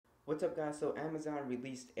What's up guys, so Amazon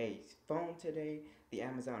released a phone today, the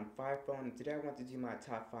Amazon Fire Phone, and today I want to do my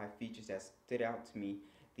top 5 features that stood out to me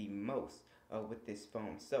the most with this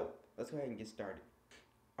phone. So let's go ahead and get started.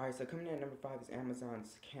 Alright, so coming in at number 5 is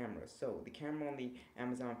Amazon's camera. So the camera on the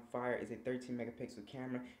Amazon Fire is a 13 megapixel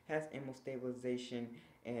camera, has image stabilization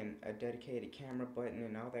and a dedicated camera button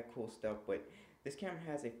and all that cool stuff, but this camera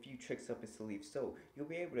has a few tricks up its sleeve. So you'll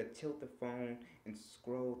be able to tilt the phone and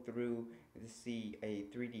scroll through to see a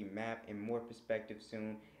 3D map and more perspective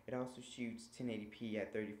soon. It also shoots 1080p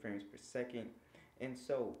at 30 frames per second. And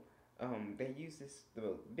so they use this,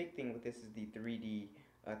 the big thing with this is the 3D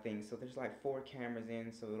thing. So there's like 4 cameras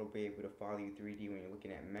in, so it'll be able to follow you 3D when you're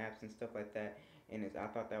looking at maps and stuff like that. And I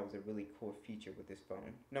thought that was a really cool feature with this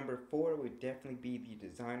phone. Number 4 would definitely be the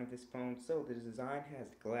design of this phone. So the design has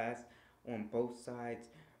glass on both sides,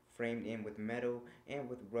 framed in with metal and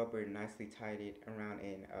with rubber nicely tied around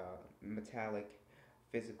in metallic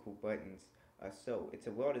physical buttons. So it's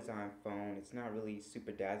a well-designed phone. It's not really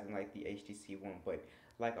super dazzling like the HTC One, but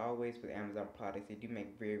like always with Amazon products, they do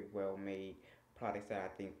make very well-made products that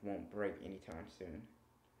I think won't break anytime soon.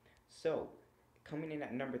 So coming in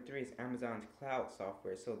at number 3 is Amazon's cloud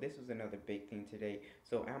software. So this was another big thing today.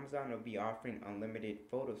 So Amazon will be offering unlimited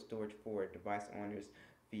photo storage for device owners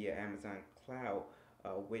via Amazon Cloud,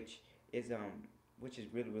 which is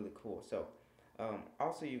really cool. So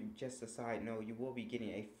also, just a side note, you will be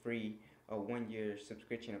getting a free 1-year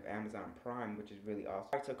subscription of Amazon Prime, which is really awesome.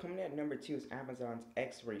 Alright, so coming in at number 2 is Amazon's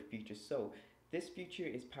X-ray feature. So this feature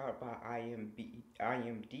is powered by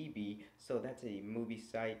IMDb, so that's a movie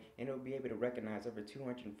site, and it'll be able to recognize over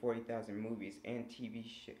 240,000 movies and TV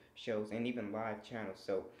shows and even live channels.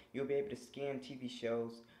 So you'll be able to scan TV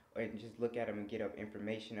shows and just look at them and get up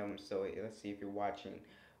information on them. So let's see if you're watching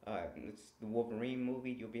it's the Wolverine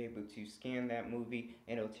movie, you'll be able to scan that movie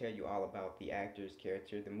and it'll tell you all about the actor's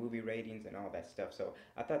character, the movie ratings, and all that stuff. So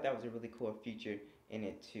I thought that was a really cool feature in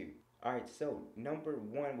it too. Alright, so number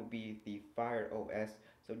 1 would be the Fire OS.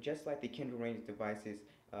 So just like the Kindle range devices,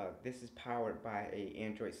 this is powered by a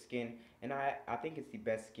Android skin, and I think it's the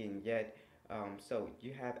best skin yet. So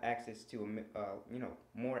you have access to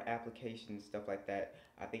more applications, stuff like that.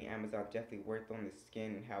 I think Amazon definitely worked on the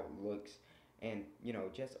skin and how it looks, and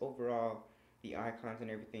just overall the icons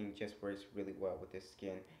and everything just works really well with this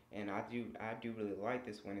skin. And I do really like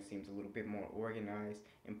this one. It seems a little bit more organized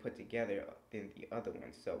and put together than the other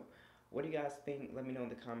ones. So what do you guys think? Let me know in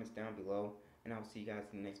the comments down below, and I'll see you guys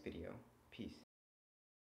in the next video. Peace.